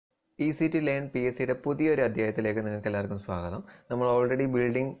Easy to learn PSCയുടെ പുതിയൊരു അധ്യായത്തിലേക്ക് നിങ്ങൾക്ക് എല്ലാവർക്കും സ്വാഗതം. നമ്മൾ ഓൾറെഡി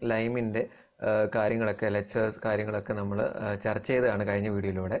ബിൽഡിംഗ് ലൈമിൻ്റെ കാര്യങ്ങളൊക്കെ ലെക്ചേഴ്സ് കാര്യങ്ങളൊക്കെ നമ്മൾ ചർച്ച ചെയ്തതാണ് കഴിഞ്ഞ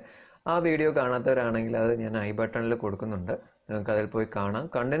വീഡിയോയിലൂടെ. ആ വീഡിയോ കാണാത്തവരാണെങ്കിൽ അത് ഞാൻ ഐ ബട്ടണിൽ കൊടുക്കുന്നുണ്ട്, നിങ്ങൾക്ക് അതിൽ പോയി കാണാം.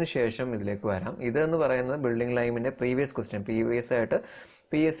 കണ്ടതിന് ശേഷം ഇതിലേക്ക് വരാം. ഇതെന്ന് പറയുന്നത് ബിൽഡിംഗ് ലൈമിൻ്റെ പ്രീവിയസ് ആയിട്ട്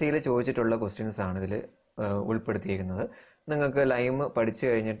PSCയിൽ ചോദിച്ചിട്ടുള്ള ക്വസ്റ്റ്യൻസ് ആണ് ഇതിൽ ഉൾപ്പെടുത്തിയിരിക്കുന്നത്. നിങ്ങൾക്ക് ലൈം പഠിച്ചു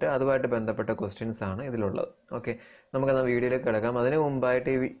കഴിഞ്ഞിട്ട് അതുമായിട്ട് ബന്ധപ്പെട്ട ക്വസ്റ്റ്യൻസ് ആണ് ഇതിലുള്ളത്. ഓക്കെ, നമുക്കെന്നാൽ വീഡിയോയിലേക്ക് കിടക്കാം. അതിന് മുമ്പായിട്ട്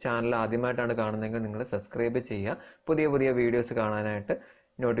ഈ ചാനൽ ആദ്യമായിട്ടാണ് കാണുന്നതെങ്കിൽ നിങ്ങൾ സബ്സ്ക്രൈബ് ചെയ്യുക. പുതിയ പുതിയ വീഡിയോസ് കാണാനായിട്ട്,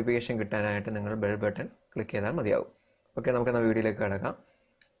 നോട്ടിഫിക്കേഷൻ കിട്ടാനായിട്ട് നിങ്ങൾ ബെൽ ബട്ടൺ ക്ലിക്ക് ചെയ്താൽ മതിയാവും. ഓക്കെ, നമുക്കെന്നാൽ വീഡിയോയിലേക്ക് കിടക്കാം.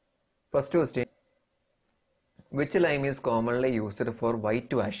 First question, which lime is commonly used for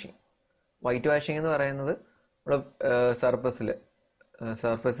white washing? White washing എന്ന് പറയുന്നത് നമ്മുടെ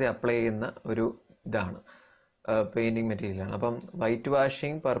സർഫസിൽ അപ്ലൈ ചെയ്യുന്ന ഒരു ഇതാണ്, പെയിൻറ്റിങ് മെറ്റീരിയലാണ്. അപ്പം വൈറ്റ്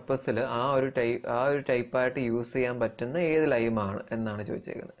വാഷിംഗ് പർപ്പസിൽ ആ ഒരു ടൈപ്പായിട്ട് യൂസ് ചെയ്യാൻ പറ്റുന്ന ഏത് ലൈമാണ് എന്നാണ്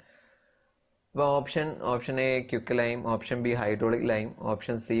ചോദിച്ചേക്കുന്നത്. അപ്പോൾ option A quick lime, option B hydraulic lime,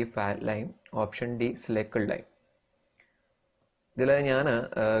 option C fat lime, option D സ്ലേക്കിൾ lime. ഇതിൽ ഞാൻ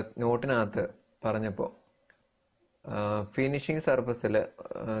നോട്ടിനകത്ത് പറഞ്ഞപ്പോൾ ഫിനിഷിംഗ് സർഫസിൽ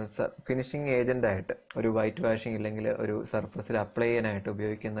ഫിനിഷിംഗ് ഏജൻ്റായിട്ട് ഒരു വൈറ്റ് വാഷിംഗ് ഇല്ലെങ്കിൽ ഒരു സർഫസിൽ അപ്ലൈ ചെയ്യാനായിട്ട്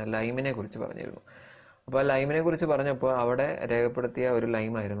ഉപയോഗിക്കുന്ന ലൈമിനെ കുറിച്ച് പറഞ്ഞിരുന്നു. അപ്പോൾ ലൈമിനെ കുറിച്ച് പറഞ്ഞപ്പോൾ അവിടെ രേഖപ്പെടുത്തിയ ഒരു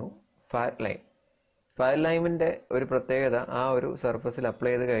ലൈമായിരുന്നു ഫാറ്റ് ലൈം. ഫാറ്റ് ലൈമിൻ്റെ ഒരു പ്രത്യേകത, ആ ഒരു സർഫസിൽ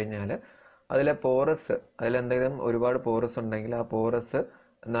അപ്ലൈ ചെയ്ത് കഴിഞ്ഞാൽ അതിലെ അതിലെന്തെങ്കിലും ഒരുപാട് പോറസ് ഉണ്ടെങ്കിൽ ആ പോറസ്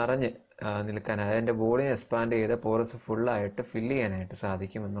നിറഞ്ഞ് നിൽക്കാൻ, അതിൻ്റെ വോളിയം എക്സ്പാൻഡ് ചെയ്ത് പോറസ് ഫുള്ളായിട്ട് ഫില്ല് ചെയ്യാനായിട്ട്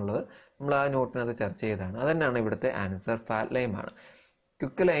സാധിക്കും എന്നുള്ളത് നമ്മൾ ആ നോട്ടിനകത്ത് ചർച്ച ചെയ്തതാണ്. അതുതന്നെയാണ് ഇവിടുത്തെ ആൻസർ, ഫാറ്റ് ലൈമാണ്.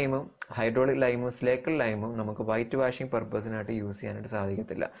 ക്വിക്ക് ലൈമും ഹൈഡ്രോളിക് ലൈമും സ്ലേക്കിൾ ലൈമും നമുക്ക് വൈറ്റ് വാഷിംഗ് പർപ്പസിനായിട്ട് യൂസ് ചെയ്യാനായിട്ട്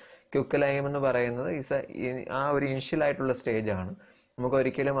സാധിക്കത്തില്ല. ക്വിക്ക് ലൈം എന്ന് പറയുന്നത് ആ ഒരു ഇനിഷ്യൽ ആയിട്ടുള്ള സ്റ്റേജാണ്. നമുക്ക്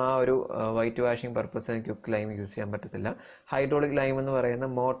ഒരിക്കലും ആ ഒരു വൈറ്റ് വാഷിംഗ് പർപ്പസിന് ക്വിക്ക് ലൈം യൂസ് ചെയ്യാൻ പറ്റത്തില്ല. ഹൈഡ്രോളിക് ലൈം എന്ന് പറയുന്ന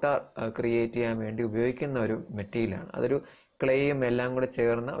മോട്ടാർ ക്രിയേറ്റ് ചെയ്യാൻ വേണ്ടി ഉപയോഗിക്കുന്ന ഒരു മെറ്റീരിയലാണ്. അതൊരു ക്ലേയും എല്ലാം കൂടെ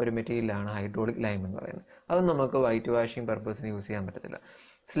ചേർന്ന ഒരു മെറ്റീരിയലാണ് ഹൈഡ്രോളിക് ലൈം എന്ന് പറയുന്നത്. അത് നമുക്ക് വൈറ്റ് വാഷിംഗ് പർപ്പസിന് യൂസ് ചെയ്യാൻ പറ്റത്തില്ല.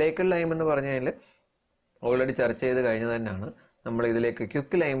 സ്ലേക്കിൾ ലൈം എന്ന് പറഞ്ഞു കഴിഞ്ഞാൽ ഓൾറെഡി ചർച്ച ചെയ്ത് കഴിഞ്ഞത് തന്നെയാണ്. നമ്മൾ ഇതിലേക്ക്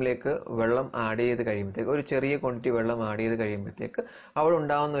ക്വിക്ക് ലൈമിലേക്ക് വെള്ളം ആഡ് ചെയ്ത് കഴിയുമ്പോഴത്തേക്ക്, ഒരു ചെറിയ ക്വാണ്ടിറ്റി വെള്ളം ആഡ് ചെയ്ത് കഴിയുമ്പോഴത്തേക്ക് അവിടെ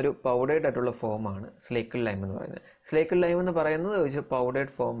ഉണ്ടാകുന്ന ഒരു പൗഡേർഡ് ആയിട്ടുള്ള ഫോമാണ് സ്ലേക്കിൾ ലൈം എന്ന് പറയുന്നത്. സ്ലേക്കിൾ ലൈം എന്ന് പറയുന്നത് ഒരു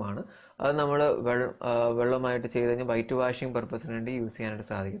പൗഡേർഡ് ഫോമാണ്. അത് നമ്മൾ വെള്ളമായിട്ട് ചെയ്ത് കഴിഞ്ഞാൽ വൈറ്റ് വാഷിംഗ് പർപ്പസിന് വേണ്ടി യൂസ് ചെയ്യാനായിട്ട്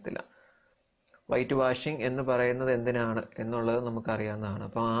സാധിക്കത്തില്ല. വൈറ്റ് വാഷിംഗ് എന്ന് പറയുന്നത് എന്തിനാണ് എന്നുള്ളത് നമുക്കറിയാവുന്നതാണ്.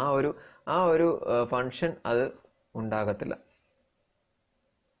 അപ്പോൾ ആ ഒരു ഫങ്ഷൻ അത് ഉണ്ടാകത്തില്ല.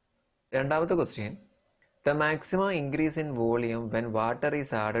 രണ്ടാമത്തെ question, the maximum increase in volume when water is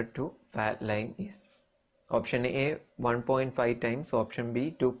added to fat lime is? Option A 1.5 times, option B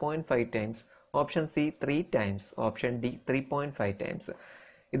 2.5 times, option C 3 times, option D 3.5 times.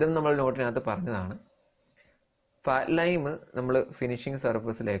 ഇതും നമ്മൾ നോട്ടിനകത്ത് പറഞ്ഞതാണ്. ഫാറ്റ് ലൈം നമ്മൾ ഫിനിഷിംഗ്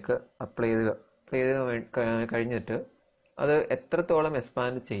സർഫസിലേക്ക് അപ്ലൈ ചെയ്ത് കഴിഞ്ഞിട്ട് അത് എത്രത്തോളം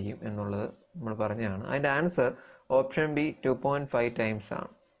എക്സ്പാൻഡ് ചെയ്യും എന്നുള്ളത് നമ്മൾ പറഞ്ഞതാണ്. അതിൻ്റെ ആൻസർ ഓപ്ഷൻ ബി 2.5 ടൈംസ്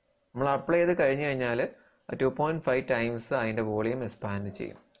ആണ്. നമ്മൾ അപ്ലൈ ചെയ്ത് കഴിഞ്ഞ് കഴിഞ്ഞാൽ 2.5 ടൈംസ് അതിൻ്റെ വോളിയം എക്സ്പാൻഡ്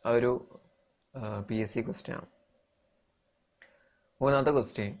ചെയ്യും. അതൊരു PSC ക്വസ്റ്റ്യൻ ആണ്. മൂന്നാമത്തെ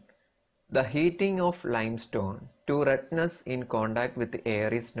question, the heating of limestone to redness in contact with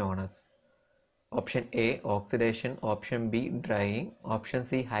air is known as? Option A oxidation, option B drying, option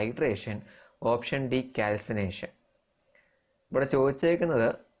C hydration, option D calcination. ഇവിടെ ചോദിച്ചേക്കുന്നത്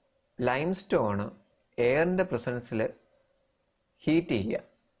ലൈംസ്റ്റോണ് എയറിൻ്റെ പ്രസൻസിൽ heat ചെയ്യുക,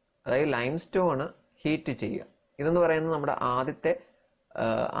 അതായത് ലൈംസ്റ്റോണ് heat ചെയ്യുക. ഇതെന്ന് പറയുന്നത് നമ്മുടെ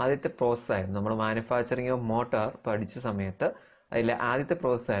ആദ്യത്തെ പ്രോസസ്സായിരുന്നു. നമ്മൾ മാനുഫാക്ചറിങ് ഓഫ് മോട്ടാർ പഠിച്ച സമയത്ത് അതിലെ ആദ്യത്തെ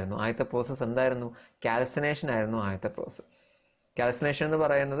പ്രോസസ്സ് എന്തായിരുന്നു? കാൽസിനേഷൻ ആയിരുന്നു ആദ്യത്തെ പ്രോസസ്സ്. കാൽസിനേഷൻ എന്ന്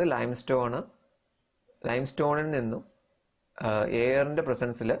പറയുന്നത് ലൈംസ്റ്റോണിൽ നിന്നും എയറിൻ്റെ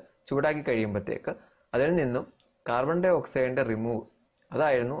പ്രസൻസിൽ ചൂടാക്കി കഴിയുമ്പോഴത്തേക്ക് അതിൽ നിന്നും കാർബൺ ഡൈ ഓക്സൈഡിൻ്റെ റിമൂവ്,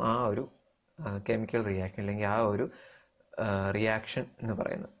 അതായിരുന്നു ആ ഒരു കെമിക്കൽ റിയാക്ഷൻ അല്ലെങ്കിൽ ആ ഒരു റിയാക്ഷൻ എന്ന്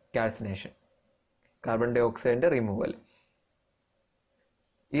പറയുന്നത് കാൽസിനേഷൻ, കാർബൺ ഡൈ ഓക്സൈഡിൻ്റെ റിമൂവൽ.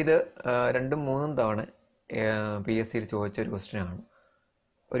 ഇത് 2-3 തവണ PSCയിൽ ചോദിച്ച ഒരു ക്വസ്റ്റ്യൻ ആണ്.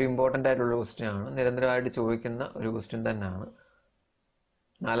 ഒരു ഇമ്പോർട്ടൻ്റ് ആയിട്ടുള്ള ക്വസ്റ്റ്യൻ ആണ്, നിരന്തരമായിട്ട് ചോദിക്കുന്ന ഒരു ക്വസ്റ്റ്യൻ തന്നെയാണ്.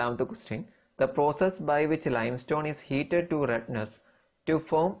 നാലാമത്തെ question, the process by which limestone is heated to redness to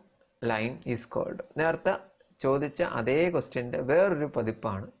form lime is called. നേരത്തെ ചോദിച്ച അതേ ക്വസ്റ്റ്യൻ്റെ വേറൊരു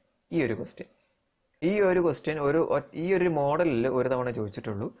പതിപ്പാണ് ഈ ഒരു ക്വസ്റ്റ്യൻ. ഈ ഒരു മോഡലിൽ ഒരു തവണ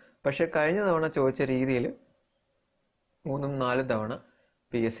ചോദിച്ചിട്ടുള്ളൂ. പക്ഷെ കഴിഞ്ഞ തവണ ചോദിച്ച രീതിയിൽ 3-4 തവണ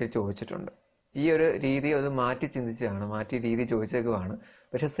PSC ചോദിച്ചിട്ടുണ്ട്. ഈ ഒരു രീതി അത് മാറ്റി രീതി ചോദിച്ചേക്കുവാണ്.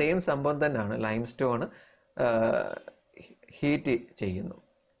 പക്ഷെ സെയിം സംഭവം തന്നെയാണ്. ലൈംസ്റ്റോൺ ഹീറ്റ് ചെയ്യുന്നു,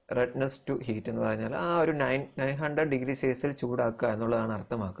 റെഡ്നെസ് ടു ഹീറ്റ് എന്ന് പറഞ്ഞാൽ ആ ഒരു 900 ഡിഗ്രി സെൽഷ്യസിൽ ചൂടാക്കുക എന്നുള്ളതാണ്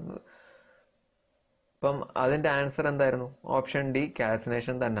അർത്ഥമാക്കുന്നത്. അപ്പം അതിൻ്റെ ആൻസർ എന്തായിരുന്നു? ഓപ്ഷൻ ഡി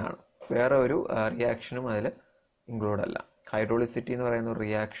കാൽസിനേഷൻ തന്നെയാണ്. വേറെ ഒരു റിയാക്ഷനും അതിൽ ഇൻക്ലൂഡ് അല്ല. ഹൈഡ്രോളിസിറ്റി എന്ന് പറയുന്ന ഒരു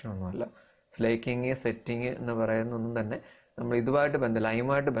റിയാക്ഷൻ ഒന്നുമല്ല. സ്ലേക്കിങ്, സെറ്റിങ് എന്ന് പറയുന്നൊന്നും തന്നെ നമ്മൾ ഇതുമായിട്ട്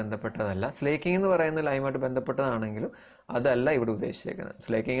ലൈമായിട്ട് ബന്ധപ്പെട്ടതല്ല. സ്ലേക്കിംഗ് എന്ന് പറയുന്നത് ലൈമായിട്ട് ബന്ധപ്പെട്ടതാണെങ്കിലും അതല്ല ഇവിടെ ഉദ്ദേശിച്ചേക്കുന്നത്.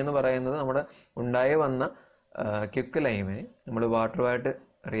 സ്ലേക്കിംഗ് എന്ന് പറയുന്നത് നമ്മുടെ ഉണ്ടായി വന്ന ക്വിക്ക് ലൈമിനെ നമ്മൾ വാട്ടറുമായിട്ട്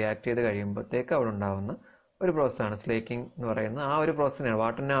റിയാക്ട് ചെയ്ത് കഴിയുമ്പോഴത്തേക്ക് അവിടെ ഉണ്ടാകുന്ന ഒരു പ്രോസസ്സാണ് സ്ലേക്കിംഗ് എന്ന് പറയുന്നത്. ആ ഒരു പ്രോസസ്സിനാണ്,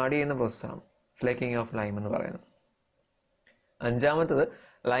 വാട്ടറിനെ ആഡ് ചെയ്യുന്ന പ്രോസസ്സാണ് സ്ലേക്കിംഗ് ഓഫ് ലൈം എന്ന് പറയുന്നത്. അഞ്ചാമത്തത്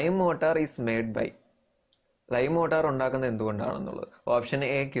lime motor is made by. Lime motor ഉണ്ടാക്കുന്നത് എന്തുകൊണ്ടാണെന്നുള്ളത്. Option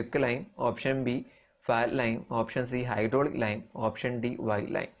A quick lime, option B fat lime, option C hydraulic lime, option D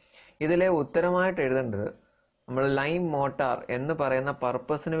white lime. ഇതിലെ ഉത്തരമായിട്ട് എഴുതേണ്ടത് നമ്മൾ ലൈം മോട്ടാർ എന്ന് പറയുന്ന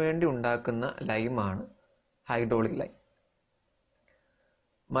പർപ്പസിന് വേണ്ടി ഉണ്ടാക്കുന്ന ലൈമാണ് ഹൈഡ്രോളിക് ലൈം.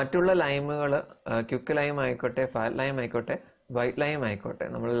 മറ്റുള്ള ലൈമുകൾ ക്വിക്ക് ലൈം ആയിക്കോട്ടെ, ഫാറ്റ് ലൈം ആയിക്കോട്ടെ, വൈറ്റ് ലൈം ആയിക്കോട്ടെ,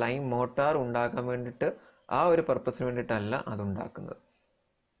 നമ്മൾ ലൈം മോട്ടാർ ഉണ്ടാക്കാൻ വേണ്ടിയിട്ട് ആ ഒരു പർപ്പസിന് വേണ്ടിയിട്ടല്ല അതുണ്ടാക്കുന്നത്.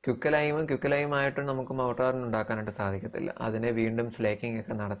 ക്വിക്ക് ലൈമായിട്ടും നമുക്ക് മോട്ടാറിന് ഉണ്ടാക്കാനായിട്ട് സാധിക്കത്തില്ല. അതിനെ വീണ്ടും സ്ലേക്കിംഗ്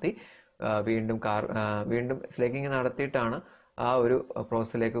ഒക്കെ നടത്തി വീണ്ടും സ്ലേക്കിംഗ് നടത്തിയിട്ടാണ് ആ ഒരു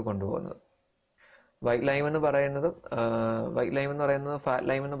പ്രോസസ്സിലേക്ക് കൊണ്ടുപോകുന്നത്. വൈറ്റ് ലൈം എന്ന് പറയുന്നത് ഫാറ്റ്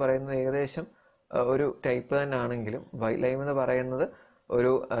ലൈം എന്ന് പറയുന്നത് ഏകദേശം ഒരു ടൈപ്പ് തന്നെ ആണെങ്കിലും വൈറ്റ് ലൈം എന്ന് പറയുന്നത്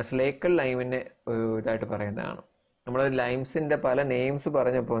ഒരു സ്ലേക്കൽ ലൈമിനെ ഇതായിട്ട് പറയുന്നതാണ്. നമ്മൾ ലൈംസിൻ്റെ പല നെയിംസ്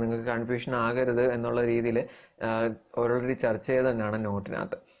പറഞ്ഞപ്പോൾ നിങ്ങൾക്ക് കൺഫ്യൂഷൻ ആകരുത് എന്നുള്ള രീതിയിൽ ഓൾറെഡി ചർച്ച ചെയ്ത് തന്നെയാണ്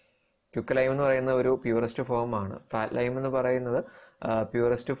നോട്ടിനകത്ത്. ക്വിക്ക് ലൈം എന്ന് പറയുന്ന ഒരു പ്യൂറസ്റ്റ് ഫോമാണ്. ഫാറ്റ് ലൈം എന്ന് പറയുന്നത്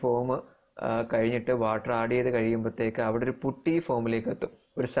പ്യൂറസ്റ്റ് ഫോം കഴിഞ്ഞിട്ട് വാട്ടർ ആഡ് ചെയ്ത് കഴിയുമ്പോഴത്തേക്ക് അവിടെ ഒരു പുട്ടി ഫോമിലേക്ക് എത്തും.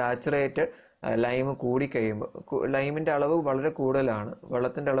 ഒരു സാച്ചുറേറ്റഡ് ലൈം കൂടി കഴിയുമ്പോൾ ലൈമിൻ്റെ അളവ് വളരെ കൂടുതലാണ്,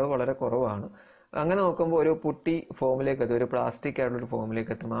 വെള്ളത്തിൻ്റെ അളവ് വളരെ കുറവാണ്. അങ്ങനെ നോക്കുമ്പോൾ ഒരു പുട്ടി ഫോമിലേക്ക് എത്തും, ഒരു പ്ലാസ്റ്റിക് ആയിട്ടുള്ളൊരു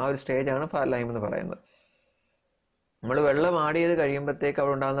ഫോമിലേക്ക് എത്തും. ആ ഒരു സ്റ്റേജാണ് ഫാറ്റ് ലൈം എന്ന് പറയുന്നത്. നമ്മൾ വെള്ളം ആഡ് ചെയ്ത് കഴിയുമ്പോഴത്തേക്ക്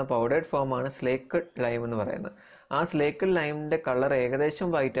അവിടെ ഉണ്ടാകുന്ന പൗഡേർഡ് ഫോമാണ് സ്ലേക്കഡ് ലൈം എന്ന് പറയുന്നത്. ആ സ്ലേക്കഡ് ലൈമിൻ്റെ കളർ ഏകദേശം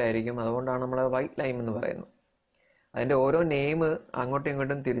വൈറ്റ് ആയിരിക്കും. അതുകൊണ്ടാണ് നമ്മൾ വൈറ്റ് ലൈം എന്ന് പറയുന്നത്. അതിൻ്റെ ഓരോ നെയിം അങ്ങോട്ടും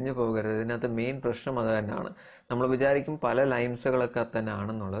ഇങ്ങോട്ടും തിരിഞ്ഞു പോകരുത്. ഇതിനകത്ത് മെയിൻ പ്രശ്നം അത് തന്നെയാണ്. നമ്മൾ വിചാരിക്കും പല ലൈംസുകളൊക്കെ തന്നെ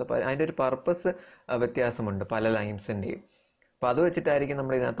ആണെന്നുള്ളത്. അതിൻ്റെ ഒരു പർപ്പസ് വ്യത്യാസമുണ്ട് പല ലൈംസിൻ്റെയും. അപ്പം അത് വെച്ചിട്ടായിരിക്കും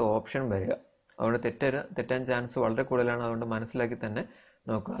നമ്മൾ ഇതിനകത്ത് ഓപ്ഷൻ വരിക. അതുകൊണ്ട് തെറ്റാൻ ചാൻസ് വളരെ കൂടുതലാണ്. അതുകൊണ്ട് മനസ്സിലാക്കി തന്നെ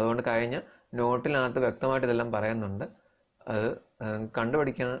നോക്കുക. അതുകൊണ്ട് കഴിഞ്ഞ നോട്ടിനകത്ത് വ്യക്തമായിട്ട് ഇതെല്ലാം പറയുന്നുണ്ട്. അത്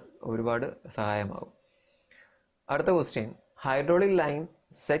കണ്ടുപിടിക്കാൻ ഒരുപാട് സഹായമാകും. അടുത്ത question, hydraulic lime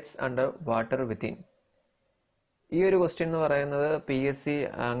sets under water within. ഈ ഒരു ക്വസ്റ്റ്യൻ എന്ന് പറയുന്നത് PSC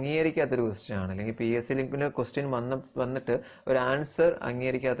അംഗീകരിക്കാത്തൊരു ക്വസ്റ്റ്യൻ ആണ്. അല്ലെങ്കിൽ PSC പിന്നെ ക്വസ്റ്റ്യൻ വന്നിട്ട് ഒരു ആൻസർ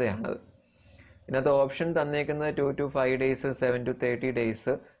അംഗീകരിക്കാത്തതാണത്. ഇതിനകത്ത് option തന്നേക്കുന്നത് 2 to 5 days, 7 to 30 days,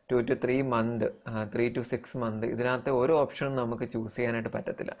 2 to 3 month, 3 to 6 month. ഇതിനകത്ത് ഒരു ഓപ്ഷനും നമുക്ക് ചൂസ് ചെയ്യാനായിട്ട്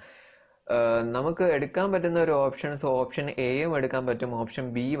പറ്റത്തില്ല. നമുക്ക് എടുക്കാൻ പറ്റുന്ന ഒരു ഓപ്ഷൻ എയും എടുക്കാൻ പറ്റും, ഓപ്ഷൻ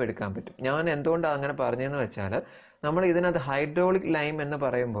ബിയും എടുക്കാൻ പറ്റും. ഞാൻ എന്തുകൊണ്ടാണ് അങ്ങനെ പറഞ്ഞതെന്ന് വെച്ചാൽ, നമ്മൾ ഇതിനകത്ത് ഹൈഡ്രോളിക് ലൈം എന്ന്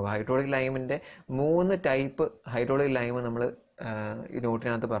പറയുമ്പോൾ ഹൈഡ്രോളിക് ലൈമിൻ്റെ 3 ടൈപ്പ് ഹൈഡ്രോളിക് ലൈം നമ്മൾ ഈ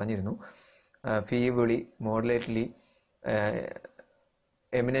നോട്ടിനകത്ത് പറഞ്ഞിരുന്നു. ഫീബിളി, മോഡറേറ്റ്ലി,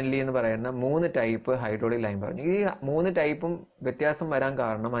 എമിനൻ്റ്ലി എന്ന് പറയുന്ന 3 ടൈപ്പ് ഹൈഡ്രോളിക് ലൈം പറഞ്ഞു. ഈ 3 ടൈപ്പും വ്യത്യാസം വരാൻ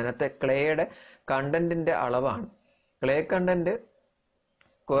കാരണം അതിനകത്തെ ക്ലേയുടെ കണ്ടന്റിൻ്റെ അളവാണ്. ക്ലേ കണ്ടന്റ്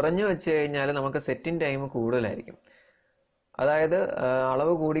കുറഞ്ഞു വെച്ച് കഴിഞ്ഞാൽ നമുക്ക് സെറ്റിംഗ് ടൈം കൂടുതലായിരിക്കും. അതായത്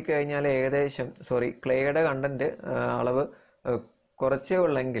അളവ് കൂടിക്കഴിഞ്ഞാൽ ക്ലേയുടെ കണ്ടന്റ് അളവ് കുറച്ചേ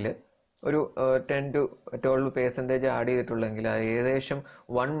ഉള്ളെങ്കിൽ ഒരു 10 to 12% ആഡ് ചെയ്തിട്ടുള്ളെങ്കിൽ അത് ഏകദേശം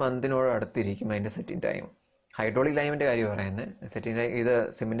 1 month അടുത്തിരിക്കും അതിൻ്റെ സെറ്റിംഗ് ടൈം. ഹൈഡ്രോളിക് ലൈമിൻ്റെ കാര്യം പറയുന്നത്, സെറ്റിംഗ് ടൈം ഇത്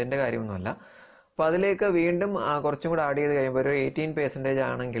സിമെൻറ്റിൻ്റെ കാര്യമൊന്നുമല്ല. അപ്പോൾ അതിലേക്ക് വീണ്ടും കുറച്ചും കൂടെ ആഡ് ചെയ്ത് കഴിയുമ്പോൾ ഒരു 18%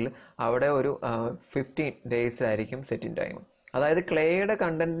 ആണെങ്കിൽ അവിടെ ഒരു 15 days ആയിരിക്കും സെറ്റിംഗ് ടൈം. അതായത് ക്ലേയുടെ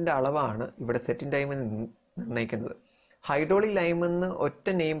കണ്ടന്റിൻ്റെ അളവാണ് ഇവിടെ സെറ്റിംഗ് ടൈം നിർണ്ണയിക്കുന്നത്. ഹൈഡ്രോളിക് ലൈം എന്ന് ഒറ്റ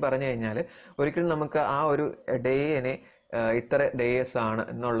നെയിം പറഞ്ഞു കഴിഞ്ഞാൽ ഒരിക്കലും നമുക്ക് ആ ഒരു ഡേയിനെ ഇത്ര ഡേയ്സ് ആണ്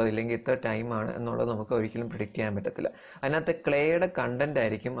എന്നുള്ളത്, ഇല്ലെങ്കിൽ ഇത്ര ടൈമാണ് എന്നുള്ളത് നമുക്ക് ഒരിക്കലും പ്രിഡിക്റ്റ് ചെയ്യാൻ പറ്റത്തില്ല. അതിനകത്ത് ക്ലേയുടെ കണ്ടന്റ്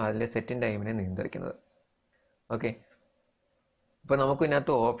ആയിരിക്കും അതിലെ സെറ്റിംഗ് ടൈമിനെ നിയന്ത്രിക്കുന്നത്. ഓക്കെ, ഇപ്പോൾ നമുക്ക്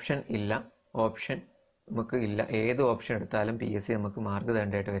ഇതിനകത്ത് ഓപ്ഷൻ നമുക്ക് ഇല്ല. ഏത് ഓപ്ഷൻ എടുത്താലും PSC നമുക്ക് മാർക്ക്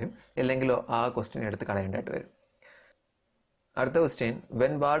തരേണ്ടതായിട്ട് വരും, അല്ലെങ്കിൽ ആ ക്വസ്റ്റ്യൻ എടുത്ത് കളയേണ്ടതായിട്ട് വരും. അടുത്ത question,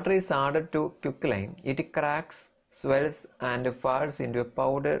 when water is added to quick lime it cracks, swells and falls into a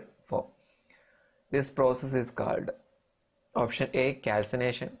powder form. This process is called option A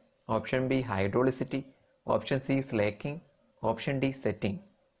calcination, option B hydrolicity, option C slaking, option D setting.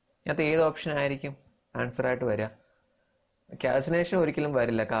 ഇതിനകത്ത് ഏത് option ആയിരിക്കും answer ആയിട്ട് വരിക? Calcination ഒരിക്കലും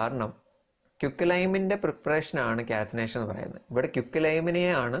വരില്ല. കാരണം quick ലൈമിൻ്റെ പ്രിപ്പറേഷനാണ് calcination എന്ന് പറയുന്നത്. ഇവിടെ ക്വിക്ക്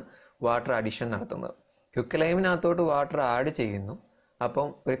ലൈമിനെയാണ് വാട്ടർ അഡീഷൻ നടത്തുന്നത്. ക്വിക്ക് ലൈമിനകത്തോട്ട് വാട്ടർ ആഡ് ചെയ്യുന്നു, അപ്പം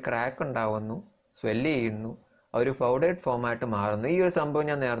ഒരു ക്രാക്ക് ഉണ്ടാവുന്നു, സ്വെല്ല് ചെയ്യുന്നു, ഒരു പൗഡേർഡ് ഫോമായിട്ട് മാറുന്നു. ഈ ഒരു സംഭവം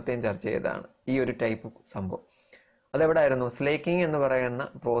ഞാൻ നേരത്തെയും ചർച്ച ചെയ്തതാണ്. ഈ ഒരു ടൈപ്പ് സംഭവം അതെവിടായിരുന്നു? സ്ലേക്കിംഗ് എന്ന് പറയുന്ന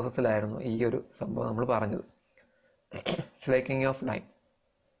പ്രോസസ്സിലായിരുന്നു ഈ ഒരു സംഭവം നമ്മൾ പറഞ്ഞത്. സ്ലേക്കിംഗ് ഓഫ് ലൈം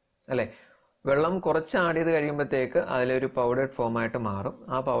അല്ലേ? വെള്ളം കുറച്ച് ആഡ് ചെയ്ത് കഴിയുമ്പോഴത്തേക്ക് അതിലൊരു പൗഡേർഡ് ഫോമായിട്ട് മാറും.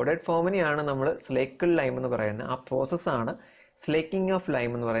 ആ പൗഡേർഡ് ഫോമിനെയാണ് നമ്മൾ സ്ലേക്കിൾ ലൈം എന്ന് പറയുന്നത്. ആ പ്രോസസ്സാണ് സ്ലേക്കിംഗ് ഓഫ്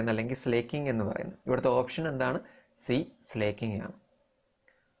ലൈം എന്ന് പറയുന്നത്, അല്ലെങ്കിൽ സ്ലേക്കിംഗ് എന്ന് പറയുന്നത്. ഇവിടുത്തെ ഓപ്ഷൻ എന്താണ്? സി, സ്ലേക്കിംഗ് ആണ്.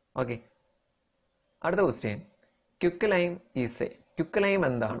 ഓക്കെ, അടുത്ത question, quick lime is A. Quick lime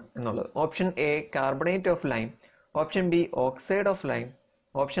എന്താണ് എന്നുള്ളത്. Option A carbonate of lime, option B oxide of lime,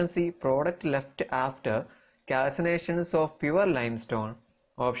 option C product left after കാൽസിനേഷൻസ് of pure limestone,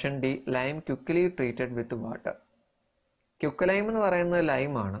 option D lime quickly treated with water. Quick lime എന്ന് പറയുന്നത്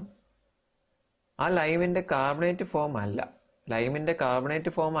ലൈമാണ്. ആ ലൈമിന്റെ carbonate form അല്ല. ലൈമിന്റെ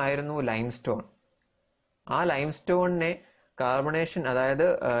carbonate form ആയിരുന്നു limestone. ആ ലൈംസ്റ്റോണിനെ carbonation, അതായത്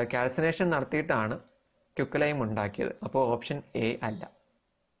calcination നടത്തിയിട്ടാണ് quick lime ഉണ്ടാക്കിയത്. അപ്പോൾ option A അല്ല.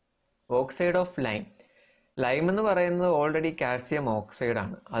 Oxide of lime. ലൈം എന്ന് പറയുന്നത് ഓൾറെഡി കാൽസ്യം ഓക്സൈഡ്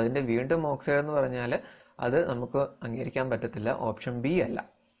ആണ്. അതിന്റെ വീണ്ടും ഓക്സൈഡ് എന്ന് പറഞ്ഞാൽ അത് നമുക്ക് അംഗീകരിക്കാൻ പറ്റത്തില്ല. ഓപ്ഷൻ ബി അല്ല.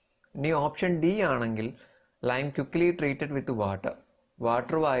 ഇനി ഓപ്ഷൻ ഡി ആണെങ്കിൽ lime quickly treated with water.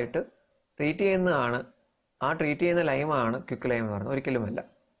 വാട്ടറുമായിട്ട് treat ചെയ്യുന്നതാണ്, ആ ട്രീറ്റ് ചെയ്യുന്ന ലൈമാണ് ക്വിക്ക് ലൈം എന്ന് പറയുന്നത്. ഒരിക്കലുമല്ല.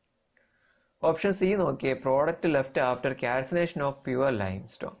 ഓപ്ഷൻ സി നോക്കിയേ, product left after calcination of pure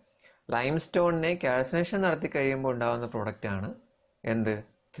limestone. ലൈംസ്റ്റോണിനെ calcination നടത്തി കഴിയുമ്പോൾ ഉണ്ടാകുന്ന പ്രോഡക്റ്റ് ആണ് എന്ത്?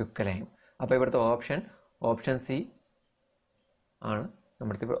 Quick lime. അപ്പോൾ ഇവിടുത്തെ ഓപ്ഷൻ സി ആണ്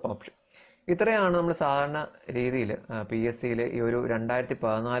നമ്മുടെ ഓപ്ഷൻ. ഇത്രയാണ് നമ്മൾ സാധാരണ രീതിയിൽ PSCയിൽ ഈ ഒരു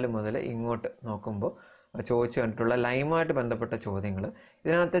 2014 മുതൽ ഇങ്ങോട്ട് നോക്കുമ്പോൾ ചോദിച്ചു കണ്ടിട്ടുള്ള ലൈമുമായിട്ട് ബന്ധപ്പെട്ട ചോദ്യങ്ങൾ.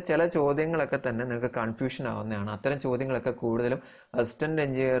 ഇതിനകത്ത് ചില ചോദ്യങ്ങളൊക്കെ തന്നെ നിങ്ങൾക്ക് കൺഫ്യൂഷൻ ആവുന്നതാണ്. അത്തരം ചോദ്യങ്ങളൊക്കെ കൂടുതലും അസിസ്റ്റന്റ്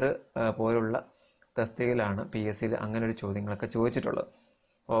എഞ്ചിനീയർ പോലുള്ള തസ്തികയിലാണ് PSCയിൽ അങ്ങനെ ഒരു ചോദ്യങ്ങളൊക്കെ ചോദിച്ചിട്ടുള്ളത്.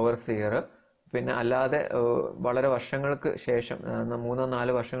 ഓവർസിയർ, പിന്നെ അല്ലാതെ വളരെ വർഷങ്ങൾക്ക് ശേഷം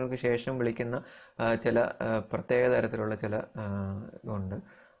 3-4 വർഷങ്ങൾക്ക് ശേഷം വിളിക്കുന്ന ചില പ്രത്യേക തരത്തിലുള്ള ചില ഇതുണ്ട്.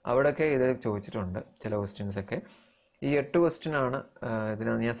 അവിടെയൊക്കെ ഇത് ചോദിച്ചിട്ടുണ്ട് ചില ക്വസ്റ്റ്യൻസ് ഒക്കെ. ഈ 8 ക്വസ്റ്റ്യൻ ആണ്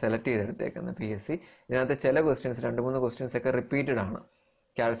ഇതിനകത്ത് ഞാൻ സെലക്ട് ചെയ്തെടുത്തേക്കുന്നത് PSC. ഇതിനകത്ത് ചില ക്വസ്റ്റ്യൻസ് 2-3 ക്വസ്റ്റ്യൻസ് ഒക്കെ റിപ്പീറ്റഡ് ആണ്.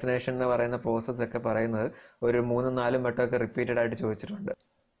 കാൽസിനേഷൻ എന്ന് പറയുന്ന പ്രോസസ്സ് ഒക്കെ പറയുന്നത് ഒരു 3-4 വട്ടമൊക്കെ റിപ്പീറ്റഡ് ആയിട്ട് ചോദിച്ചിട്ടുണ്ട്.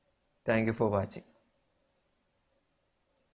 Thank you for watching.